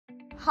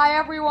Hi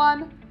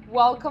everyone,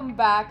 welcome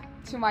back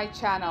to my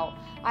channel.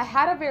 I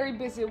had a very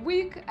busy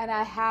week and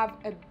I have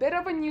a bit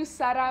of a new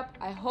setup.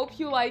 I hope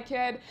you like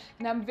it,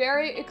 and I'm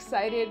very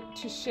excited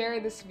to share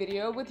this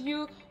video with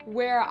you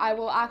where I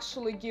will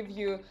actually give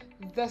you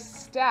the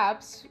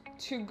steps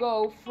to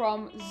go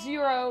from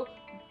zero,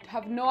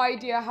 have no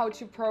idea how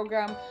to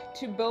program,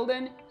 to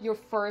building your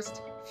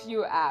first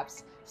few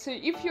apps. So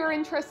if you're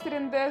interested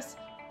in this,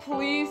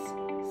 please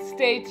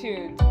stay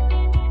tuned.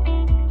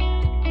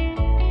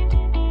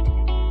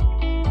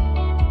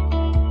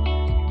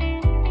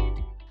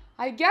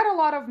 I get a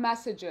lot of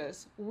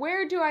messages.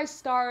 Where do I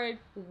start?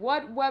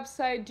 What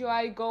website do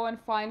I go and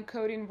find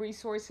coding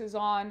resources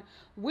on?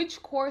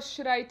 Which course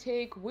should I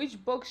take?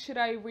 Which book should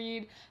I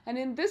read? And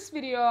in this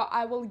video,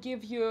 I will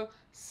give you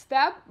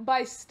step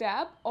by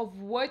step of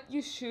what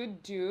you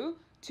should do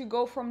to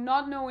go from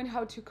not knowing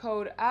how to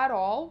code at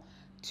all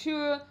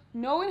to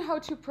knowing how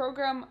to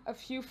program a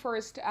few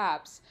first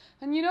apps.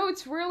 And you know,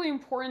 it's really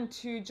important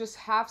to just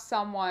have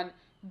someone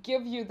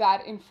give you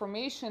that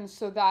information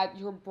so that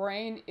your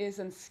brain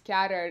isn't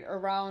scattered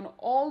around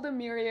all the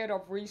myriad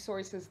of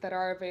resources that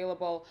are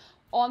available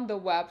on the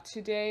web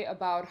today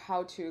about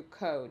how to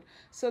code.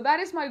 So that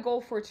is my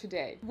goal for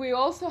today. We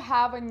also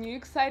have a new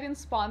exciting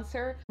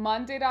sponsor.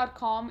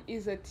 Monday.com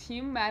is a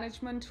team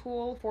management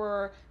tool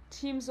for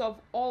teams of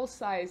all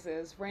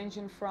sizes,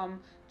 ranging from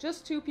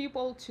just 2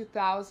 people to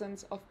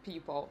thousands of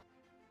people.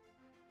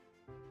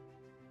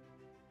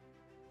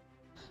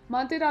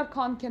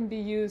 Monday.com can be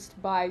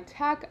used by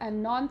tech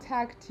and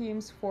non-tech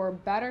teams for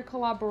better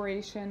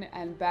collaboration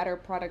and better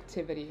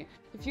productivity.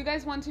 If you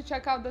guys want to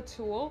check out the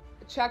tool,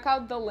 check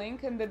out the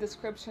link in the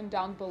description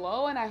down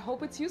below, and I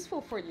hope it's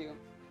useful for you.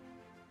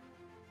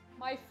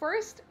 My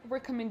first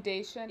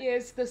recommendation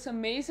is this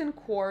amazing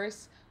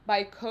course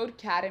by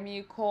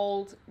Codecademy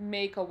called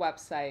Make a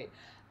Website.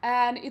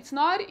 And it's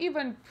not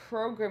even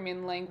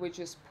programming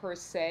languages per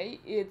se,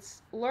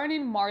 it's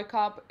learning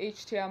markup,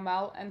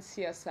 HTML, and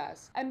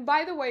CSS. And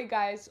by the way,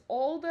 guys,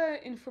 all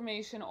the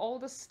information, all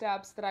the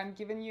steps that I'm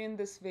giving you in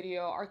this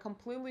video are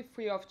completely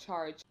free of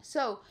charge.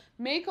 So,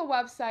 Make a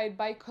Website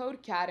by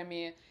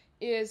Codecademy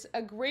is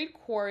a great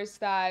course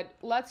that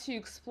lets you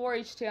explore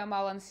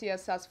HTML and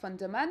CSS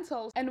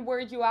fundamentals, and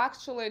where you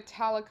actually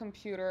tell a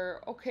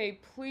computer, okay,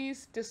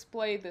 please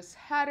display this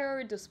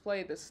header,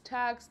 display this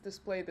text,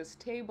 display this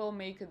table,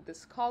 make it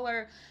this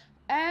color,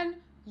 and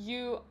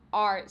you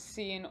are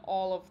seeing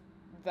all of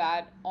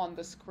that on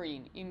the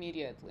screen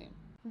immediately.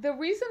 The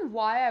reason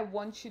why I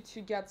want you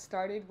to get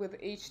started with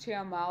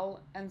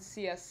HTML and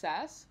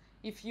CSS,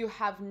 if you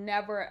have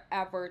never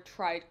ever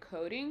tried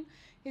coding,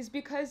 is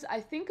because I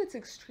think it's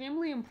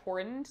extremely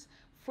important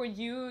for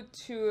you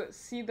to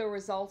see the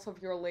results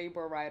of your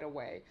labor right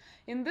away.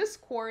 In this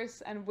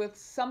course, and with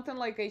something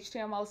like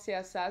HTML,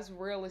 CSS,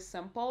 really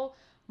simple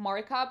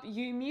markup,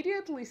 you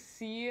immediately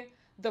see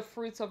the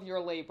fruits of your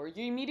labor.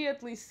 You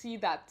immediately see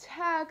that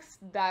text,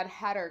 that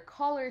header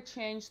color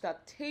change,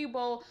 that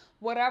table,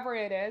 whatever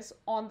it is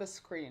on the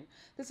screen.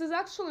 This is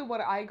actually what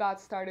I got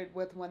started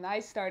with when I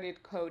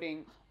started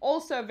coding.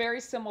 Also a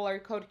very similar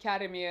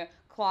Codecademy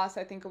class,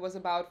 I think it was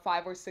about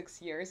 5 or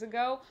 6 years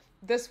ago.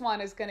 This one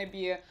is going to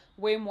be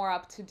way more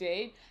up to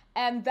date.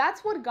 And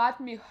that's what got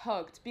me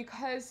hooked,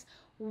 because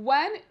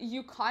when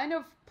you kind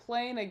of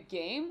playing a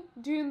game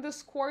during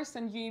this course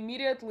and you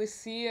immediately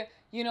see,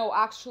 you know,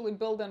 actually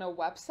building a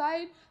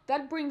website,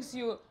 that brings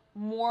you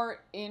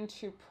more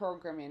into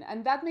programming,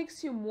 and that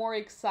makes you more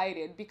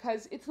excited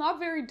because it's not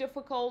very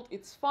difficult,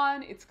 it's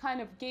fun, it's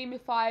kind of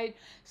gamified.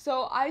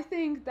 So I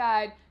think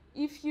that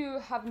if you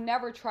have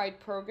never tried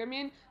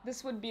programming,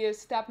 this would be a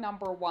step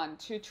number 1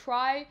 to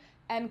try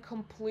and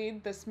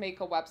complete this Make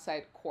a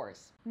Website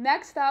course.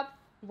 Next up,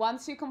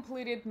 once you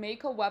completed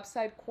Make a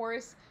Website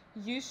course,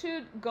 you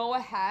should go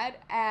ahead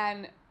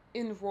and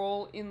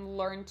enroll in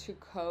Learn to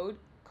Code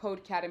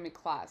Codecademy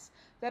class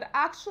that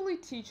actually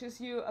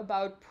teaches you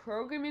about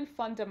programming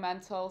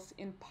fundamentals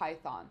in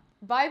Python.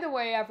 By the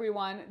way,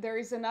 everyone, there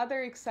is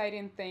another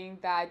exciting thing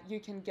that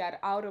you can get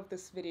out of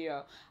this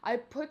video. I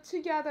put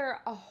together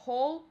a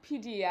whole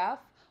PDF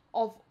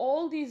of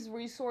all these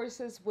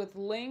resources with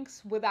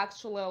links, with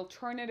actual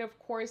alternative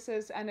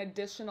courses and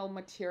additional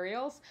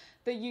materials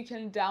that you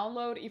can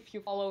download if you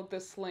follow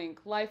this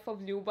link,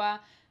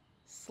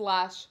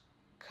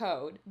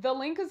 lifeofluba/code. The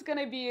link is going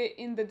to be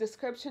in the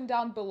description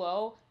down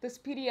below. This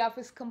PDF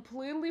is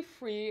completely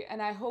free,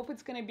 and I hope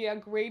it's going to be a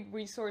great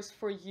resource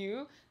for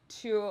you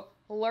to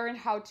learn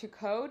how to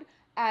code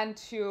and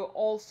to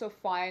also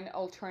find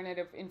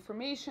alternative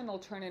information,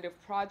 alternative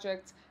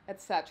projects,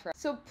 etc.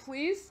 So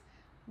please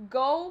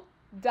go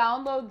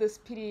download this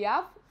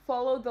PDF,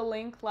 follow the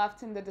link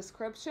left in the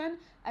description,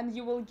 and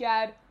you will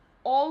get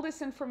all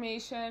this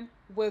information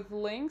with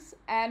links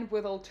and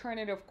with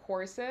alternative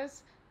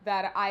courses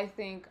that I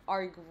think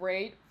are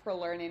great for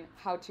learning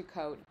how to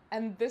code.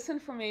 And this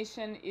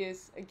information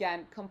is,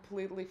 again,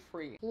 completely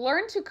free.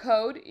 Learn to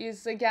Code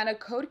is, again, a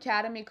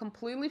Codecademy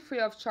completely free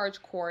of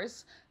charge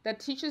course that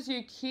teaches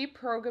you key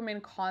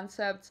programming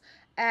concepts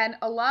and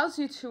allows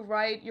you to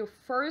write your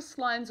first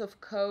lines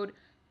of code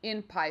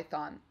in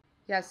Python.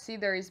 Yeah, see,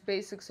 there is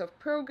basics of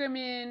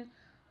programming,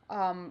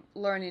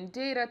 learning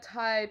data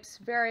types,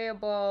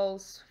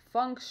 variables,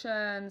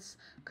 functions,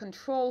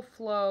 control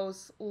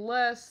flows,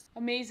 lists.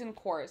 Amazing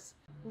course.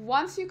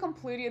 Once you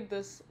completed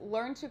this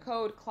Learn to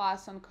Code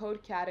class on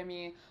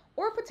Codecademy,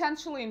 or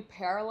potentially in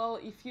parallel,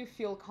 if you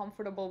feel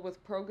comfortable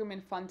with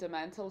programming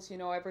fundamentals, you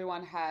know,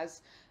 everyone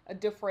has a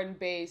different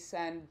base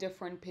and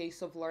different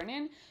pace of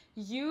learning,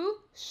 you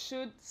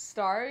should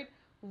start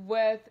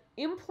with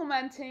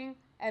implementing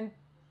and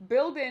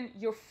building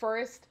your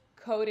first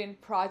coding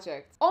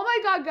project. Oh my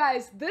god,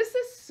 guys, this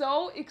is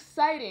so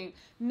exciting.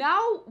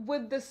 Now,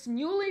 with this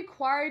newly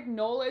acquired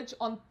knowledge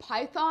on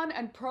Python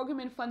and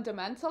programming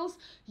fundamentals,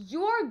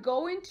 you are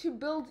going to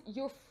build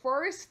your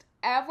first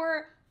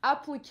ever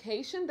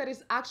application that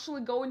is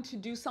actually going to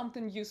do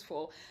something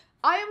useful.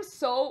 I am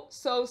so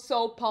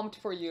pumped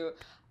for you.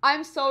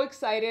 I'm so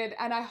excited,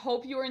 and I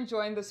hope you're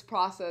enjoying this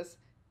process.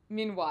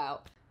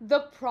 Meanwhile,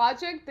 the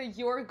project that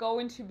you're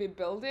going to be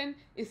building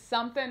is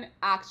something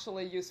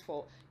actually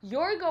useful.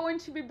 You're going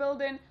to be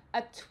building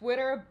a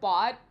Twitter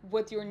bot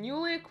with your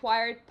newly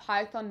acquired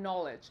Python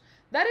knowledge.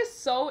 That is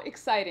so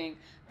exciting.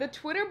 The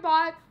Twitter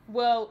bot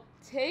will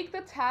take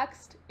the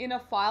text in a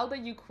file that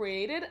you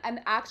created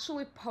and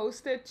actually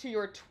post it to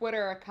your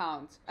Twitter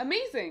account.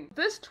 Amazing!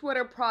 This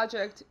Twitter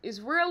project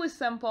is really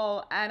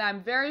simple, and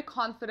I'm very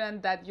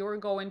confident that you're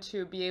going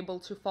to be able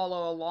to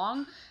follow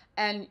along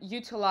and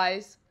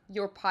utilize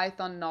your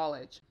Python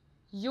knowledge.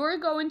 You're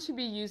going to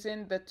be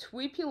using the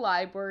Tweepy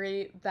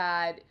library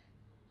that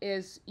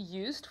is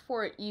used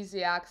for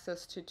easy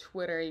access to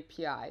Twitter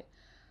API.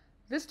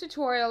 This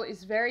tutorial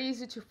is very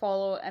easy to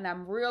follow, and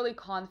I'm really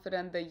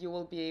confident that you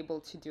will be able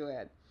to do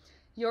it.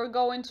 You're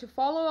going to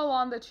follow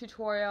along the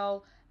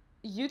tutorial,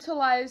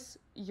 utilize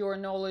your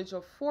knowledge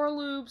of for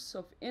loops,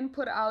 of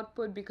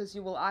input-output, because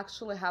you will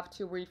actually have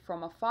to read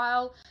from a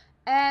file,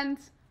 and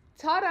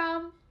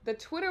ta-da! The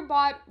Twitter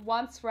bot,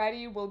 once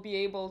ready, will be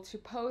able to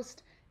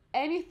post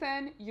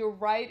anything you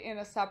write in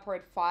a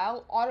separate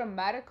file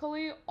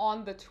automatically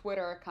on the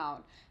Twitter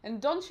account.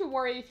 And don't you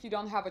worry if you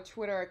don't have a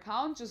Twitter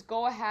account, just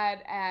go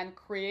ahead and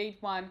create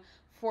one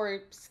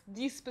for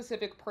these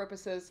specific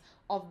purposes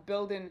of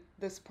building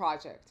this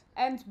project.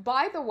 And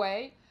by the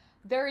way,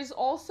 there is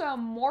also a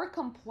more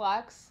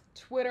complex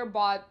Twitter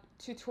bot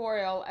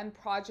tutorial and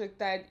project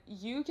that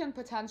you can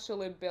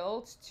potentially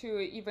build to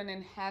even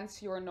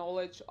enhance your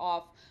knowledge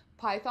of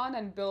Python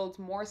and build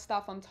more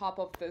stuff on top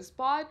of this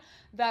bot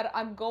that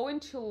I'm going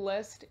to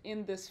list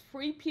in this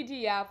free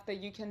PDF that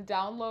you can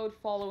download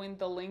following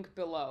the link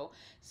below.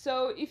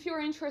 So if you're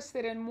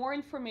interested in more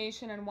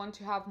information and want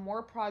to have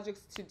more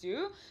projects to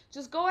do,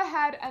 just go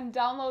ahead and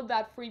download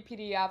that free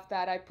PDF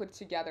that I put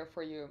together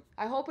for you.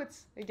 I hope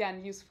it's,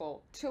 again,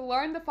 useful. To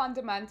learn the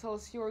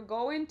fundamentals, you're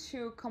going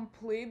to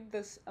complete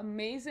this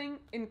amazing,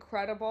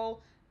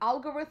 incredible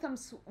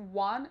Algorithms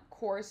 1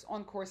 course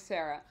on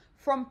Coursera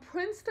from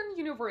Princeton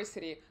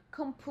University,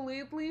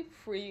 completely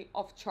free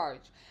of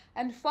charge.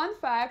 And fun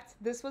fact,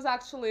 this was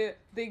actually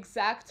the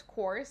exact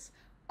course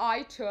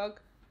I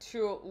took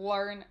to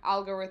learn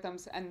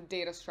algorithms and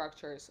data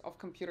structures of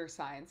computer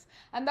science.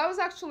 And that was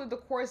actually the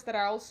course that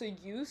I also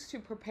used to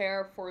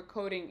prepare for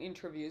coding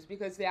interviews,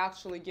 because they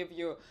actually give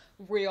you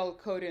real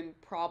coding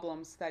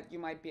problems that you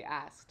might be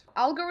asked.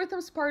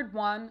 Algorithms Part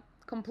 1,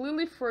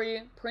 completely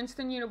free,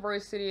 Princeton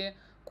University.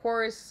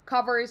 Course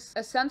covers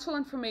essential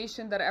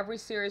information that every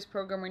serious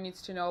programmer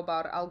needs to know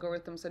about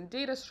algorithms and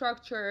data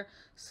structure.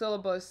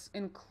 Syllabus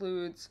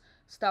includes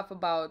stuff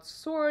about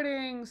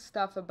sorting,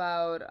 stuff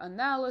about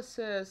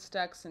analysis,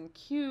 stacks and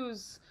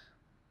queues,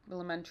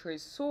 elementary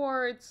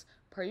sorts,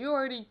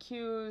 priority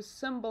queues,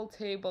 symbol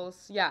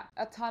tables, yeah,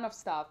 a ton of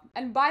stuff.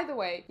 And by the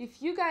way,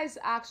 if you guys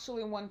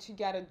actually want to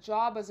get a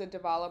job as a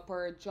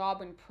developer, a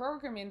job in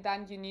programming,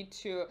 then you need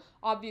to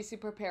obviously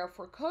prepare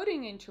for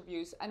coding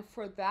interviews. And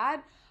for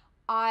that,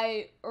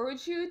 I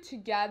urge you to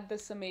get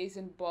this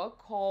amazing book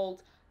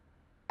called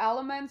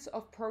Elements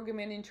of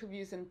Programming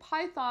Interviews in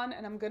Python,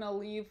 and I'm gonna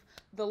leave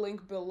the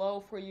link below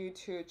for you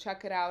to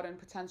check it out and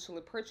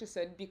potentially purchase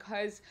it,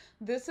 because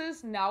this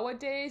is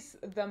nowadays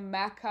the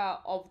mecca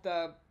of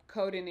the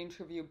coding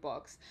interview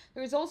books.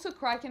 There's also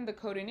Cracking the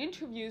Coding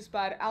Interviews,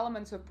 but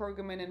Elements of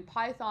Programming in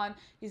Python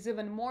is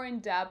even more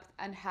in-depth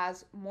and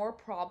has more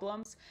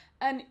problems.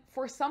 And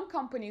for some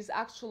companies,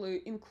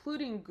 actually,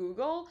 including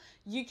Google,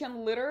 you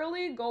can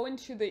literally go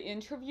into the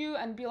interview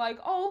and be like,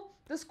 oh,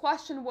 this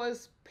question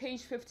was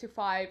page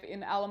 55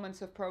 in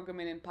Elements of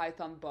Programming in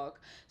Python book.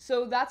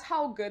 So that's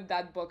how good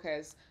that book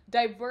is.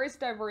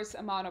 Diverse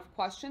amount of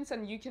questions,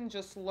 and you can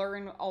just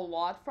learn a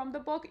lot from the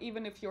book,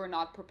 even if you're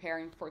not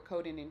preparing for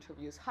coding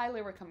interviews.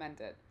 Highly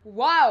recommended.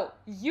 Wow,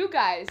 you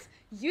guys,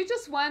 you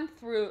just went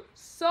through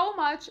so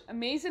much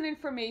amazing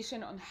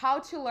information on how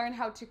to learn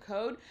how to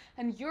code,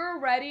 and you're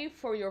ready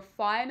for your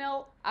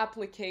final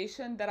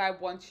application that I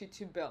want you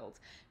to build.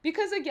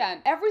 Because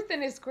again,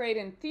 everything is great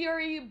in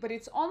theory, but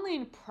it's only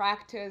in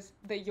practice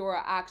that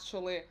you're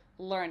actually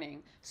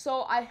learning.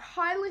 So I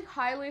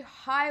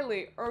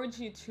highly urge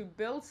you to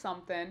build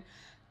something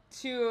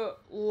to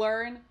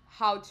learn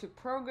how to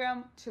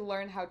program, to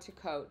learn how to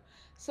code.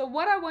 So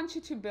what I want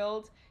you to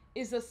build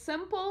is a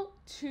simple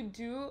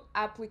to-do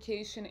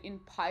application in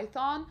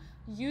Python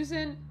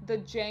using the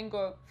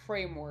Django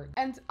framework.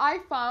 And I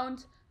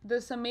found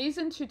this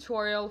amazing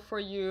tutorial for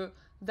you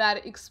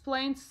that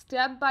explains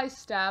step by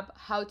step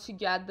how to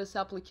get this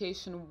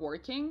application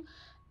working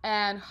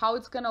and how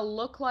it's gonna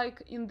look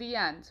like in the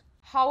end.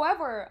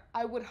 However,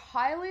 I would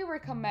highly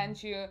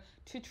recommend you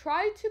to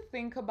try to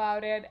think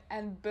about it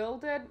and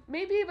build it,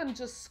 maybe even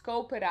just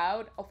scope it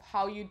out of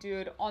how you do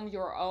it on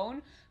your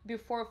own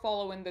before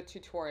following the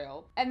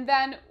tutorial. And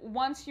then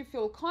once you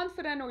feel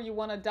confident or you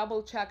want to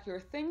double check your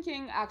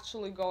thinking,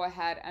 actually go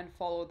ahead and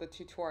follow the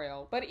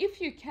tutorial. But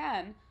if you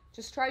can,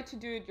 just try to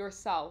do it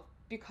yourself,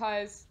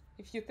 because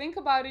if you think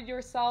about it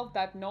yourself,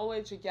 that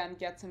knowledge again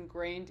gets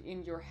ingrained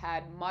in your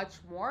head much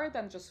more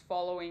than just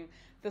following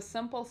the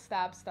simple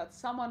steps that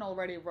someone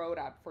already wrote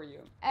out for you.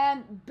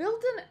 And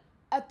building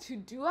a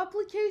to-do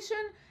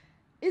application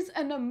is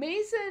an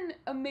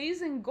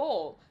amazing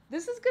goal.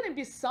 This is going to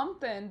be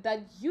something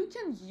that you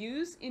can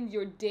use in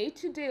your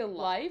day-to-day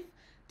life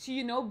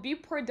to, be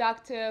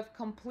productive,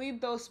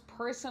 complete those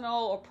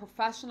personal or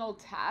professional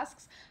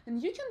tasks.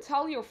 And you can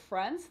tell your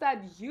friends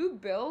that you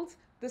built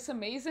this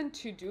amazing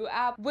to-do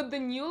app with the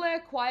newly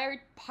acquired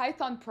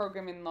Python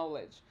programming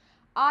knowledge.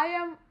 I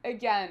am,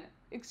 again,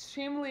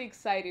 extremely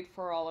excited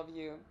for all of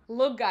you.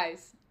 Look,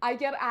 guys, I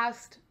get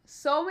asked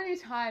so many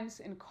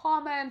times in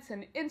comments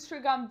and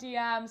Instagram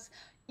DMs,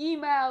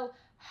 email,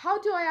 how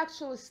do I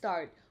actually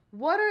start?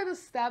 What are the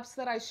steps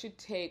that I should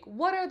take?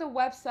 What are the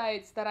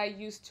websites that I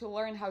use to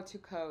learn how to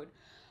code?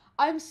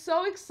 I'm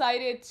so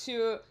excited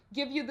to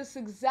give you this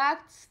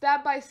exact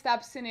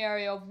step-by-step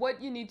scenario of what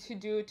you need to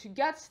do to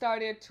get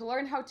started, to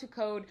learn how to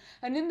code.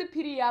 And in the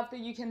PDF that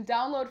you can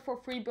download for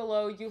free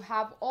below, you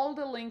have all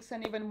the links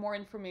and even more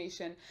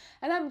information.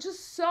 And I'm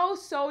just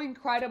so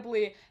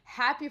incredibly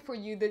happy for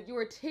you that you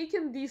are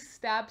taking these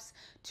steps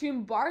to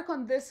embark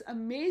on this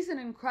amazing,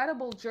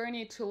 incredible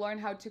journey to learn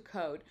how to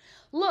code.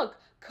 Look,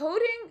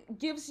 coding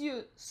gives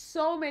you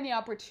so many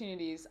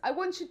opportunities. I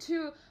want you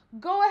to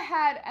go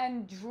ahead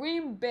and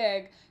dream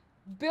big.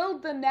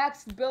 Build the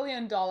next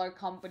billion-dollar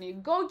company.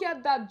 Go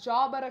get that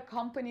job at a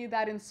company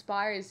that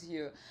inspires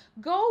you.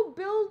 Go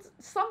build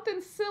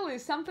something silly,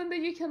 something that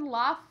you can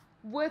laugh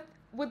with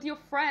your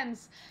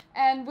friends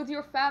and with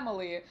your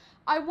family.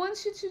 I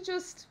want you to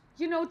just,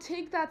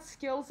 take that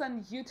skills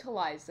and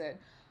utilize it.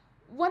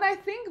 When I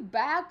think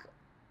back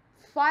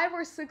 5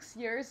 or 6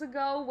 years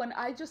ago, when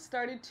I just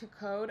started to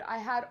code, I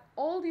had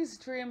all these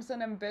dreams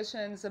and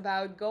ambitions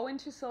about going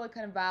to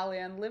Silicon Valley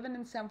and living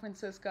in San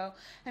Francisco.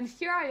 And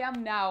here I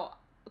am now.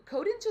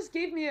 Coding just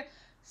gave me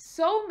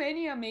so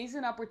many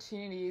amazing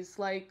opportunities,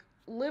 like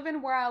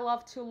living where I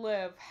love to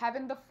live,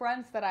 having the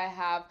friends that I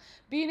have,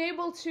 being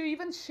able to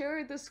even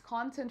share this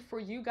content for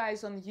you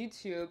guys on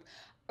YouTube,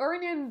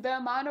 earning the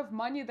amount of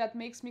money that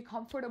makes me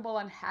comfortable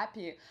and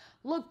happy.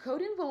 Look,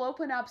 coding will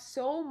open up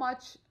so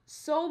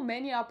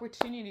many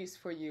opportunities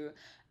for you.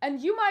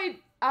 And you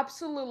might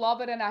absolutely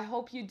love it, and I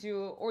hope you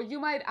do, or you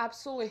might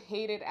absolutely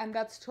hate it, and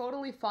that's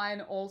totally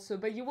fine also,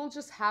 but you will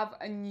just have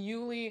a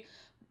newly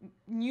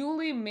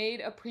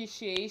made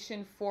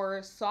appreciation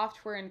for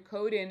software and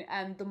coding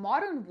and the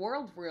modern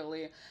world,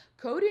 really.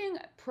 Coding,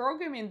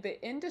 programming,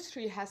 the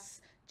industry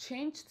has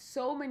changed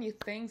so many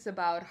things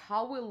about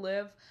how we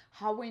live,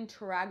 how we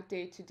interact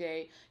day to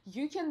day.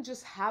 You can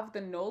just have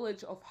the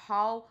knowledge of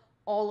how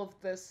all of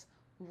this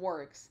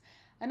works.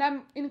 And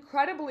I'm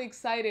incredibly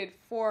excited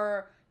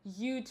for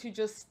you to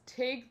just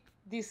take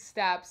these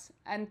steps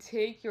and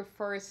take your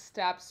first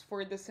steps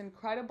for this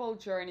incredible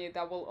journey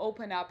that will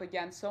open up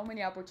again so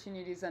many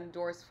opportunities and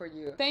doors for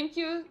you. Thank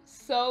you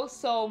so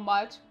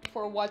much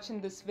for watching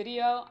this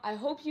video. I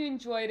hope you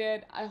enjoyed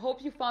it. I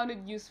hope you found it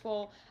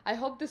useful. I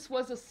hope this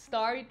was a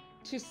start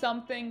to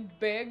something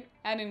big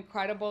and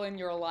incredible in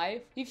your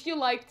life. If you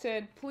liked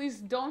it, please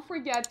don't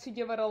forget to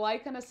give it a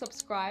like and a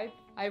subscribe.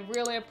 I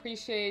really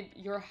appreciate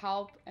your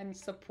help and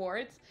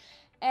support.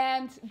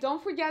 And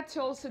don't forget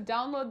to also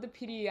download the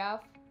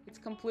PDF. It's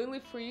completely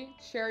free.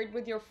 Share it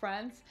with your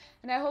friends.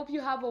 And I hope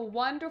you have a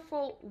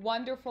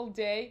wonderful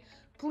day.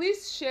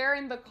 Please share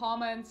in the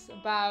comments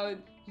about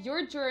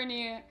your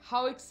journey,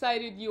 how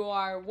excited you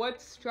are,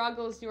 what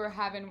struggles you are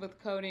having with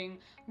coding.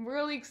 I'm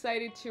really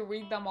excited to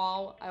read them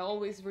all. I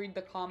always read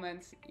the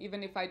comments,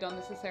 even if I don't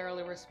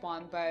necessarily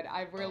respond, but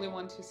I really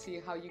want to see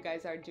how you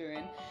guys are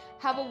doing.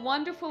 Have a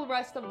wonderful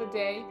rest of the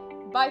day.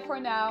 Bye for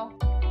now.